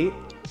of state.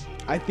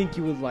 I think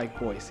you would like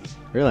Boise.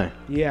 Really?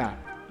 Yeah,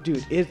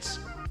 dude, it's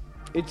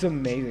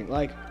amazing.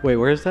 Like, Wait,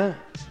 where is that?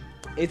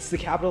 it's the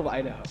capital of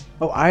Idaho.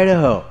 Oh,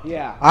 Idaho.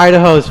 Yeah.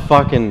 Idaho is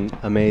fucking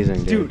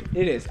amazing, dude. Dude,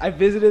 it is. I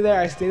visited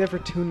there. I stayed there for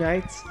 2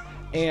 nights,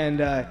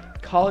 and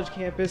college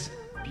campus,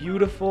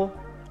 beautiful.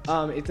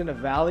 It's in a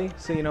valley,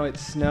 so it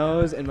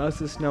snows, and most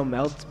of the snow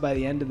melts by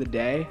the end of the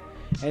day.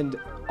 And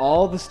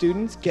all the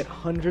students get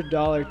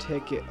 $100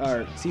 ticket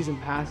or season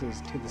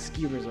passes to the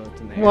ski resorts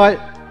in there. What?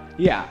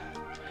 Yeah.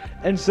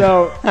 And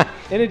so,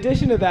 in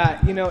addition to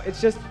that,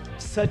 it's just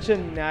such a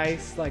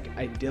nice, like,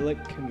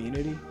 idyllic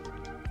community.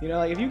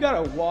 Like if you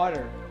got a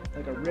water,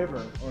 like a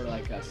river or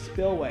like a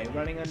spillway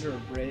running under a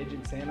bridge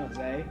in San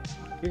Jose,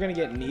 you're gonna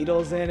get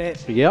needles in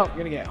it. Yep. You're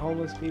gonna get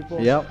homeless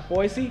people. Yep.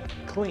 Boise,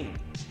 clean.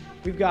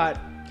 We've got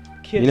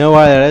kids. You know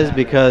why that is?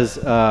 Because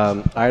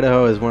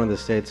Idaho is one of the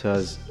states who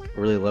has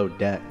really low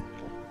debt.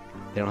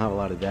 They don't have a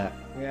lot of debt.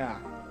 Yeah.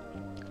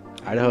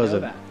 Idaho is know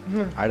a that.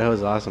 Idaho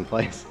is an awesome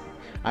place.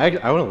 I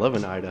want to live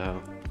in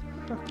Idaho.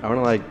 I want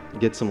to like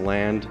get some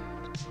land,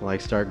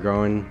 like start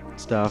growing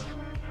stuff,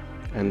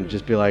 and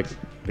just be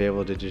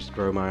able to just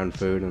grow my own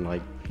food and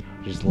like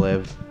just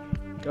live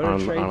Go to on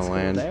trade a school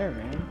land. there,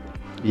 man.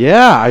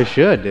 Yeah, I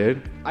should,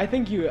 dude. I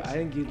think you'd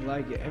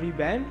like it. Have you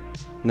been?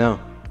 No.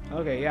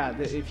 Okay, yeah.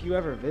 If you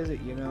ever visit,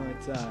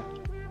 it's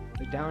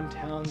the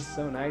downtown's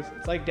so nice.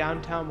 It's like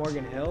downtown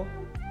Morgan Hill,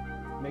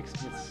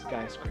 mixed with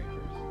skyscrapers.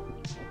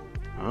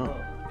 Oh.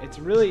 It's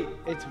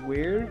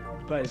weird,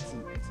 but it's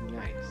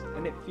nice,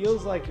 and it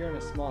feels like you're in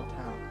a small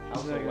town.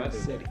 How's even though the you're in a weather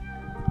city.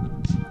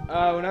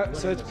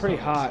 So it's pretty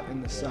hot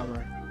in the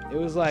summer. It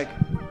was like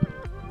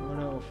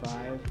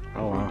 105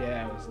 Oh, wow. every day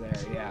I was there.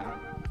 Yeah,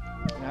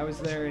 and I was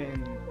there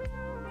in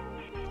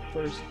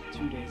first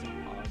 2 days of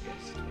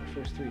August,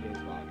 or first 3 days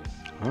of August.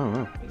 Oh,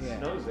 wow. It Yeah.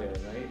 snows there,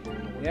 right? During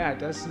the winter. Yeah, it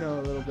does snow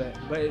a little bit,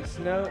 but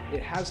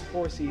it has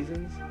 4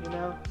 seasons,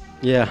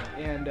 Yeah.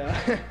 and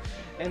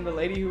and the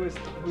lady who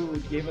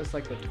gave us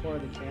like the tour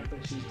of the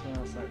campus, she was telling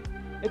us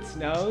like it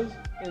snows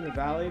in the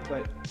valley,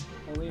 but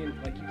only you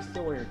can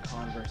still wear your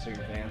Converse or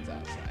your Vans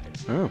outside.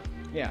 Oh.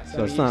 Yeah,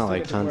 So it's you not still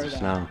like get to tons wear of that-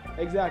 snow.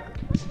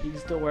 Exactly, you can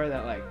still wear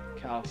that like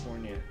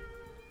California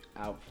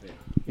outfit.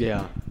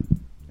 Yeah.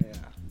 Yeah,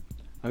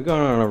 I'm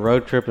going on a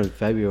road trip in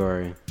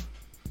February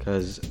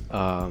because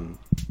a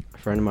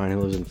friend of mine who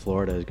lives in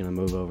Florida is gonna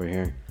move over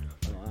here,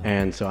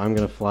 and so I'm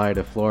gonna fly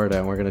to Florida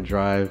and we're gonna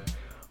drive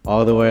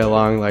all the way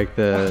along like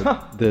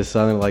the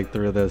southern, like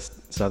through the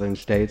southern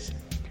states.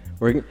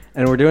 We're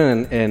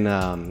doing it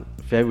in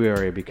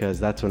February because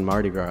that's when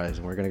Mardi Gras is,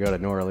 and we're gonna go to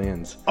New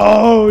Orleans.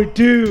 Oh,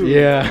 dude.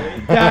 Yeah,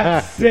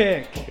 That's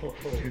sick.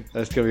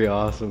 that's gonna be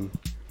awesome.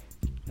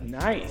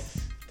 Nice.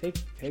 Take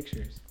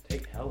pictures.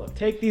 Take hella.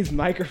 Take these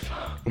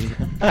microphones.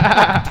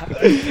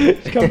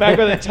 Just come back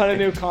with a ton of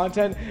new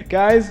content.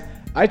 Guys,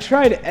 I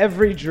tried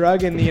every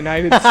drug in the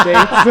United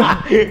States.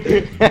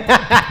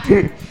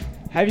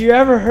 Have you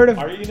ever heard of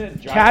Are you gonna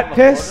drive cat on the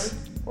piss?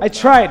 border, or I not?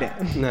 tried it.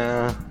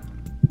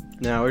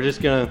 Nah,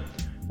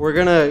 we're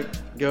gonna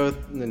go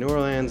to New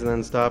Orleans and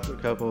then stop a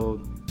couple.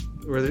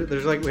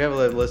 There's like we have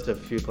a list of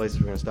a few places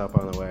we're gonna stop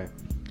on the way.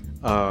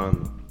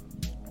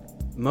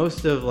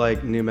 Most of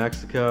like New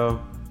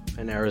Mexico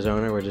and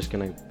Arizona, we're just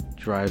gonna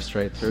drive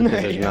straight through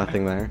because there's Yeah.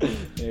 nothing there.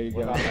 There you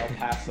What go. about El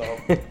Paso?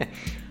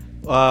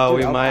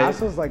 We El might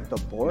Paso's like the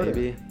border.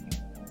 maybe.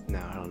 No,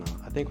 I don't know.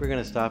 I think we're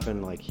gonna stop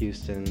in like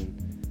Houston,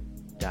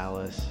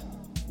 Dallas.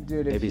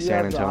 Dude, if Maybe you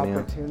San have Antonio. the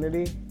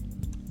opportunity,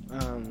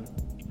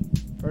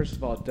 first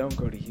of all, don't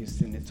go to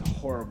Houston. It's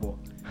horrible.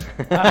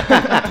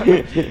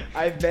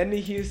 I've been to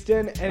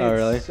Houston, and Oh, it's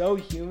really? so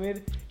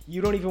humid,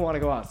 you don't even want to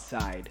go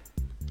outside.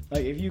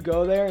 Like, if you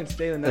go there and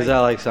stay the night... Is that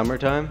like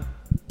summertime?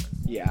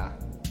 Yeah.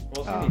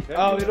 Well, it's Oh. gonna be Oh,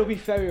 February. it'll be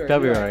February.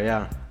 February,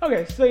 yeah.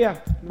 Okay, so yeah.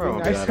 it'll be Probably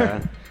won't be that nicer.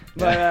 bad.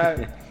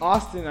 But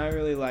Austin, I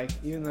really like,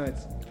 even though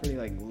it's pretty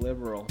like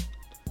liberal.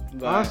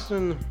 But,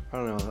 Austin, I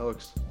don't know.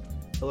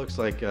 It looks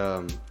like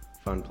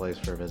fun place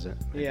for a visit.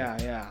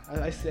 Yeah.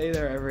 I stay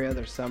there every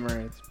other summer.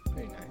 It's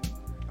pretty nice.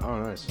 Oh,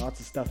 nice. Lots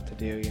of stuff to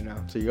do, you know.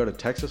 So you go to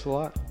Texas a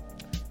lot?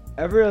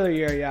 Every other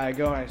year, yeah, I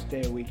go and I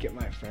stay a week at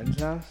my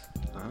friend's house.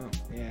 Oh.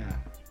 Yeah,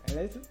 and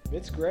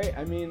it's great.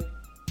 I mean,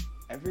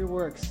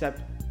 everywhere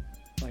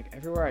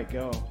I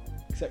go,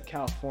 except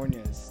California,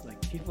 is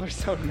like people are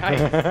so nice.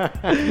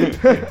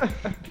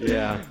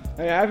 Yeah.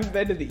 I mean, I haven't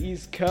been to the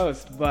East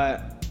Coast,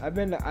 but I've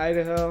been to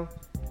Idaho,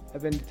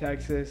 I've been to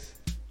Texas,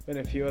 been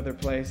a few other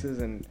places,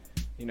 and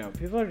you know,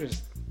 people are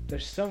they're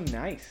so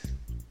nice.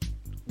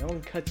 No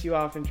one cuts you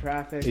off in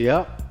traffic.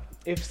 Yep.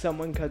 If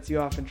someone cuts you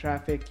off in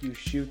traffic, you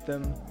shoot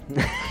them.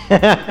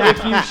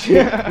 If you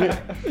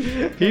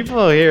shoot...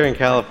 People here in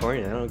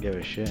California, they don't give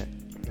a shit.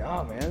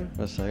 No, man.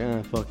 It's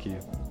like, fuck you.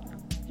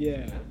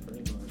 Yeah.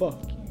 Fuck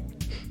you.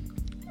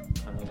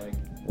 Kind of like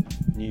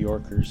New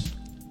Yorkers.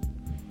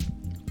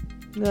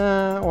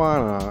 Nah, well, I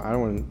don't know. I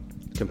don't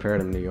want to compare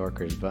them to New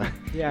Yorkers, but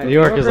Yeah, New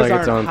York is like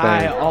Yorkers its own aren't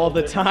high thing. all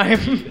the time.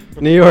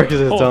 New York is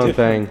its whole own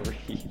thing.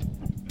 different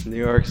breed. New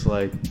York's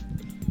like,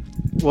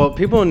 well,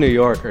 people in New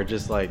York are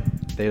just like,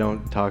 they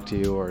don't talk to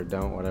you or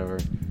don't whatever.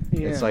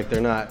 Yeah. It's like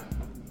they're not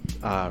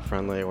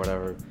friendly or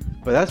whatever.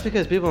 But that's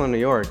because people in New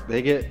York,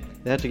 they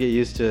have to get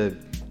used to,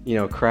 you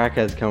know,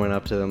 crackheads coming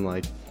up to them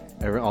like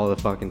all the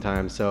fucking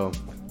time. So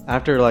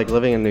after like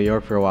living in New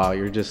York for a while,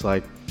 you're just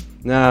like,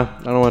 nah,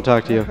 I don't want to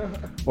talk to you.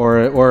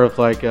 or if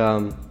like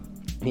you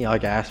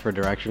like ask for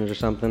directions or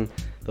something,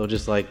 they'll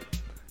just like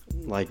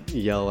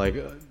yell like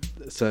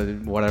so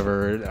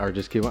whatever, or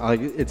just keep like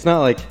it's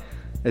not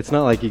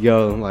like you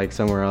go like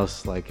somewhere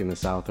else like in the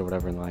South or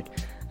whatever and they're like,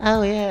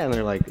 oh yeah, and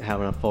they're like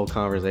having a full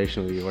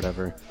conversation with you or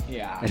whatever.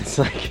 Yeah. It's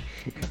like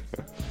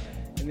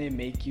And they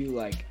make you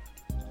like.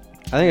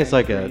 I think it's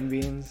like green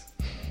beans.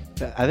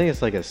 I think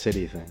it's like a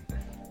city thing.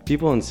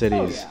 People in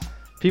cities, yeah.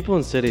 people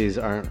in cities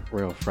aren't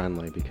real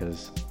friendly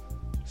because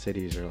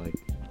cities are like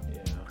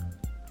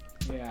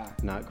Yeah.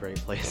 not great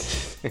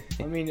places.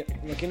 I mean,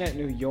 looking at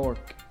New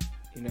York,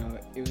 you know,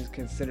 it was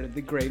considered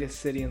the greatest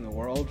city in the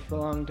world for a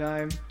long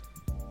time.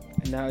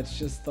 And now it's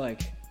just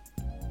like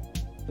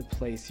the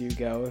place you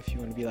go if you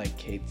want to be like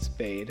Kate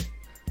Spade.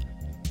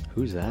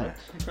 Who's that?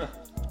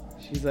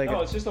 She's like,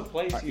 No, it's just a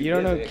place you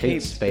don't know visit. Kate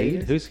Kate Spade?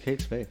 Spade? Who's Kate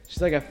Spade?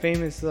 she's like a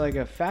famous like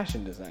a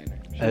fashion designer.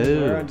 She has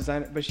her Oh. own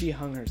designer, but she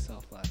hung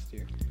herself last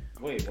year.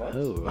 Wait, what?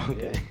 Oh,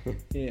 okay.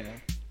 Yeah.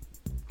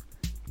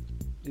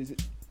 Do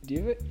you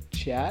have a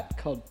chat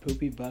called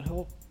Poopy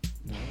Butthole?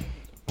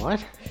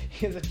 What?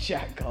 He has a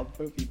chat called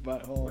Poopy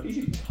Butthole. What are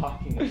you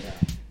talking about?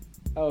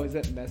 Oh, is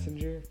that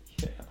Messenger?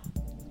 Yeah.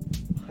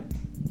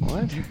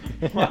 What?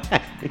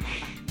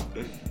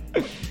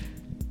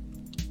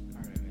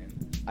 Alright,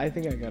 man. I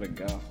think I gotta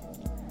go.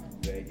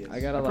 Vegas. I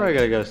gotta I probably like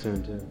gotta go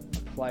soon too.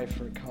 apply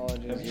for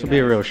colleges. Have This will be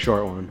a real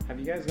short one. Have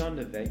you guys gone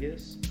to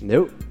Vegas?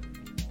 Nope.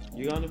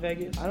 You gone to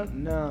Vegas? I don't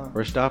know.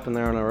 We're stopping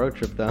there on a road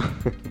trip though.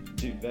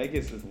 Dude,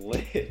 Vegas is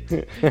lit.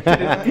 It is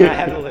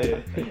mad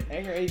lit.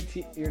 And you're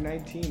 18. You're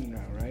 19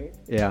 now, right?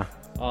 Yeah.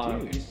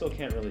 You still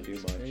can't really do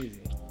much.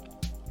 Crazy.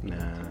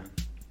 Nah.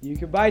 You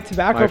can buy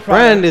tobacco My products.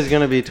 friend is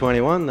gonna be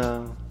 21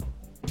 though.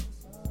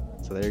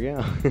 So there you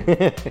go.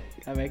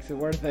 That makes it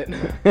worth it.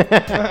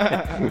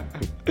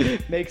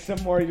 Make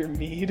some more of your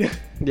mead.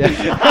 Yeah.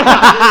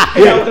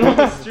 Yeah, on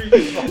the street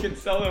just fucking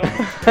selling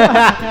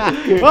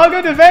them.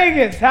 Welcome to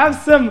Vegas. Have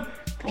some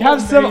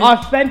Have some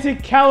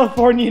authentic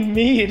Californian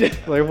mead.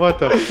 Like, what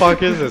the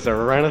fuck is this? A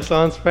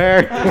Renaissance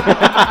fair?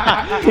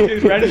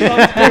 Dude,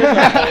 Renaissance fairs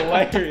are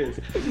hilarious.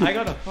 I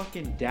got a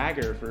fucking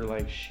dagger for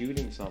like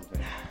shooting something.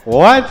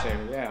 What?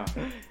 Yeah.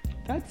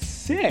 That's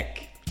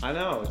sick. I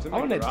know. It's in I my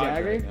want a garage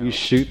dagger. right now. You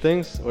shoot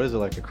things? What is it,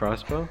 like a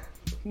crossbow?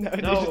 No,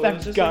 they No, just it's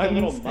have just guns. like a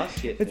little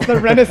musket. It's the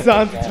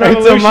Renaissance. It's It's a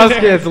revolutionary.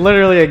 musket. It's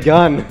literally a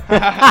gun. You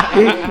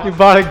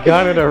bought a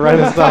gun at a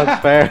Renaissance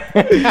fair.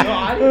 No, I didn't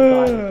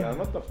buy the gun.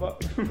 What the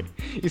fuck?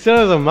 You said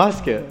it was a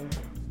musket.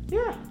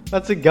 Yeah.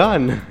 That's a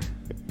gun.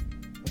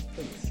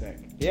 That's sick.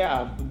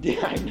 Yeah,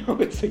 I know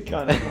it's a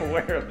gun. I'm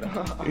aware of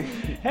that.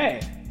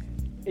 Hey,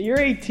 you're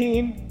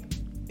 18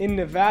 in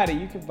Nevada.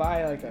 You could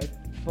buy like a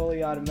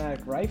fully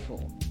automatic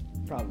rifle,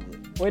 probably.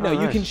 Wait, no, Oh, you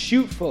nice. can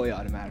shoot fully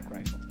automatic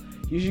rifles.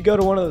 You should go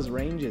to one of those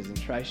ranges and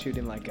try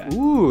shooting like a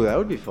Ooh, that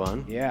would be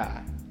fun.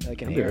 yeah,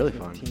 like an That'd be really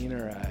fun. AR-15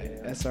 or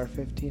a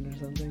SR-15 or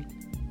something,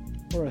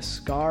 or a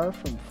Scar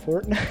from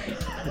Fortnite.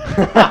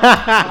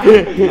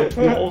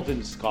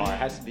 Golden Scar. It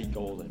has to be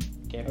golden.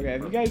 Can't be Okay,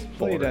 have you purple. guys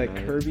played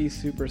Fortnite. Kirby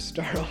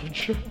Superstar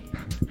Ultra?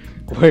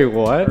 Wait,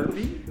 what?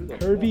 Kirby? Who the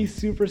Kirby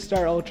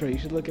Superstar Ultra. You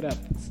should look it up.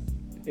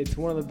 It's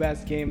one of the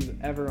best games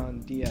ever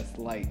on DS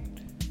Lite.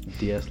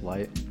 DS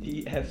Lite. fuck?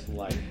 DS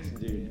lights,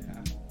 dude. Yeah.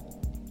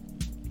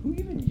 Who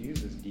even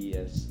uses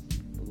DS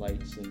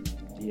lights and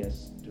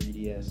DS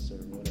 3DS or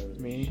whatever the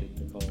Me. shit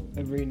they're called?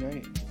 Every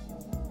night.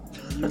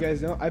 You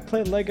guys know? I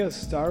played Lego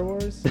Star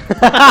Wars.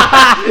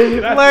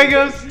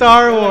 Lego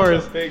Star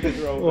Wars. That's a big What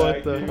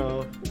throwback, the dude.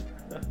 hell?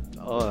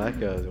 Oh, that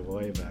goes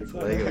way back. It's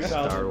like Lego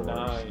Star Wars.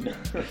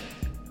 2009.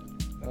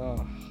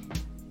 Oh.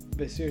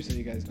 But seriously,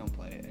 you guys don't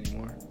play it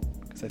anymore.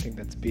 Because I think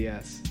that's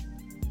BS.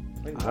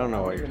 I don't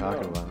know what you're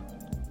talking about.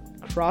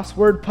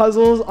 Crossword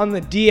puzzles on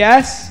the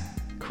DS?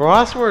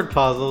 Crossword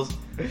puzzles?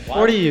 Why What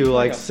are would you, play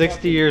like a 60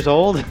 fucking- years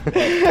old?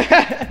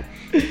 That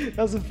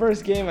was the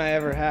first game I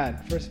ever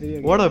had. First video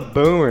game. What a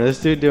boomer. This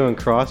dude doing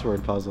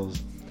crossword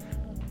puzzles.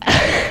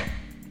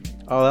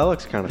 Oh, that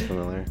looks kind of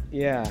familiar.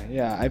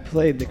 Yeah. I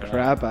played the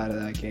crap out of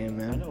that game,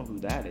 I man. know who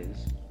that is.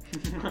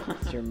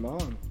 It's your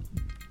mom.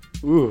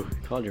 Ooh,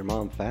 called your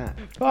mom fat.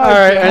 Podcast. All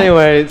right,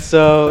 anyway,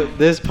 so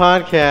this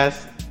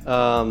podcast,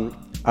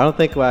 I don't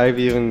think I've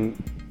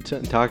even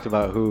talked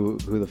about who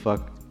the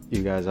fuck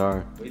you guys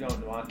are. We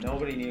don't want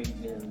nobody knew.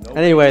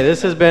 Anyway,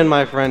 this has been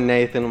my friend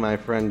Nathan, my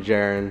friend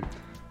Jaron.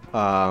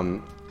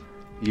 How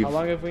You've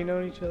long have we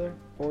known each other?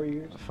 4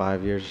 years?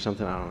 5 years or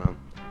something, I don't know.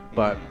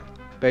 But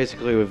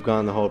basically, we've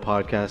gone the whole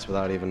podcast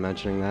without even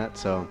mentioning that.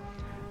 So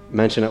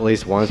mention at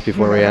least once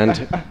before we end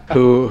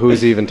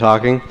who's even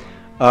talking.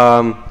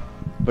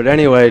 But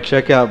anyway,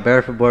 check out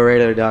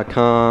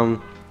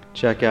barefootboyradio.com.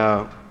 Check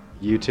out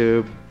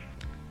YouTube.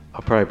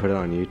 I'll probably put it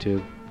on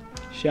YouTube.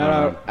 Shout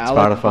out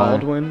Alec Spotify.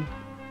 Baldwin.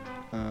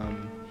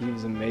 He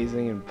was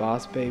amazing in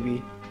Boss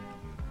Baby.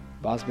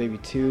 Boss Baby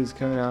 2 is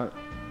coming out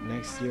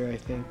next year, I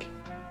think.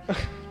 All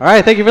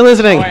right, thank you for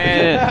listening.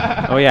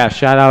 Oh yeah,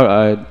 shout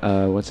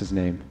out what's his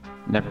name?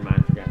 Never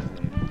mind, forgot his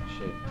name.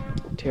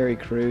 Shit. Terry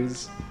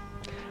Crews.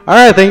 All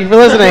right, thank you for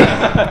listening.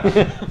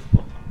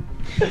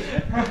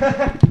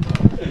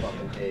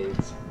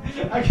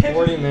 I can't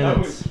 40 just-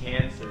 minutes.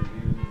 Cancer,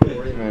 dude.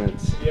 40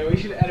 minutes. Yeah, we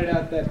should edit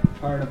out that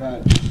part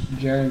about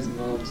Jaren's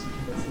mom's.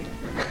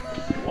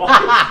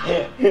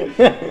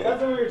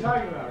 That's what we were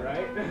talking about,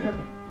 right?